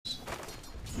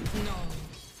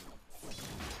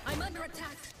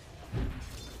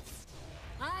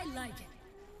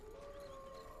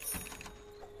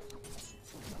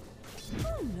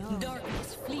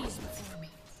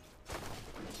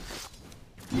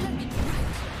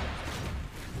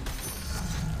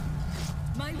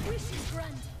My wish is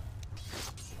granted.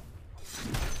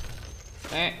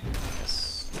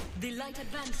 Yes. The light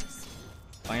advances.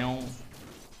 Bam.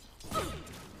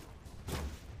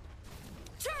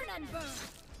 Turn and burn.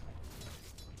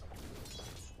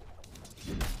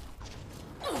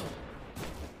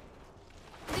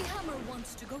 The hammer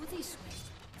wants to go this way.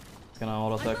 It's gonna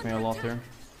auto attack me a lot here.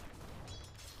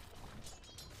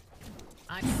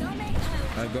 I'm summoning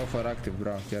out. I go for active,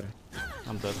 bro. Here.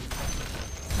 I'm dead.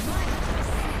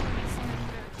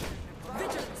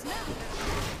 Vigilance now.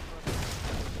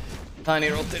 Tiny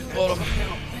rotate bottom.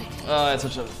 It's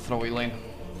such a throwy lane.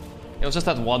 It was just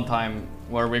that one time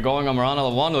where we're going on Mirana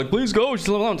level 1, like, please go, she's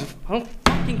level 1. I don't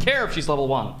fucking care if she's level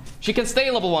 1. She can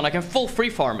stay level 1, I can full free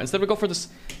farm. Instead we go for this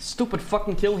stupid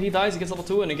fucking kill, he dies, he gets level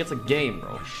 2 and he gets a game,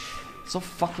 bro. So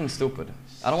fucking stupid.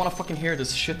 I don't want to fucking hear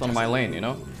this shit on my lane, you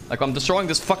know? Like, I'm destroying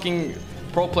this fucking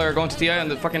pro player going to TI and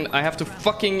the fucking, I have to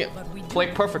fucking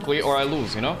play perfectly or I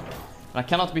lose, you know? And I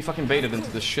cannot be fucking baited into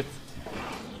this shit.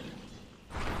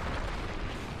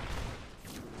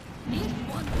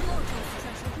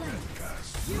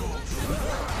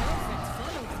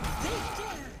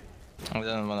 I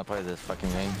don't wanna play this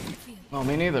fucking game. No,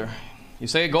 me neither. You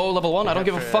say go level 1, I don't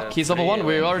give a fuck. He's level 1,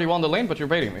 we already won the lane, but you're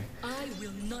baiting me. I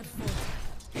will not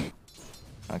fall.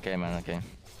 Okay, man, okay.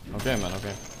 Okay, man,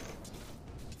 okay.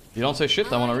 You don't say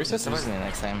shit, I wanna reset Just me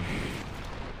next time.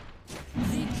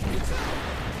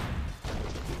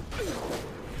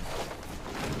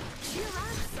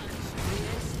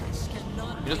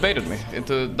 You just baited me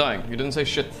into dying. You didn't say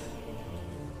shit.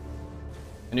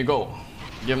 And you go.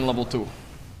 Give him level 2.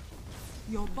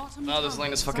 Now this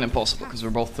lane is fucking impossible because we're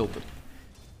both tilted.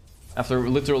 After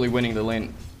literally winning the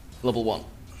lane level 1.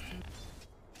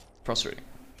 Frustrating.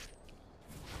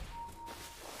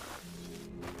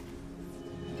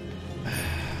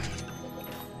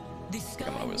 The sky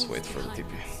Come on, let's moves wait for the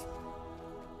behind TP. us.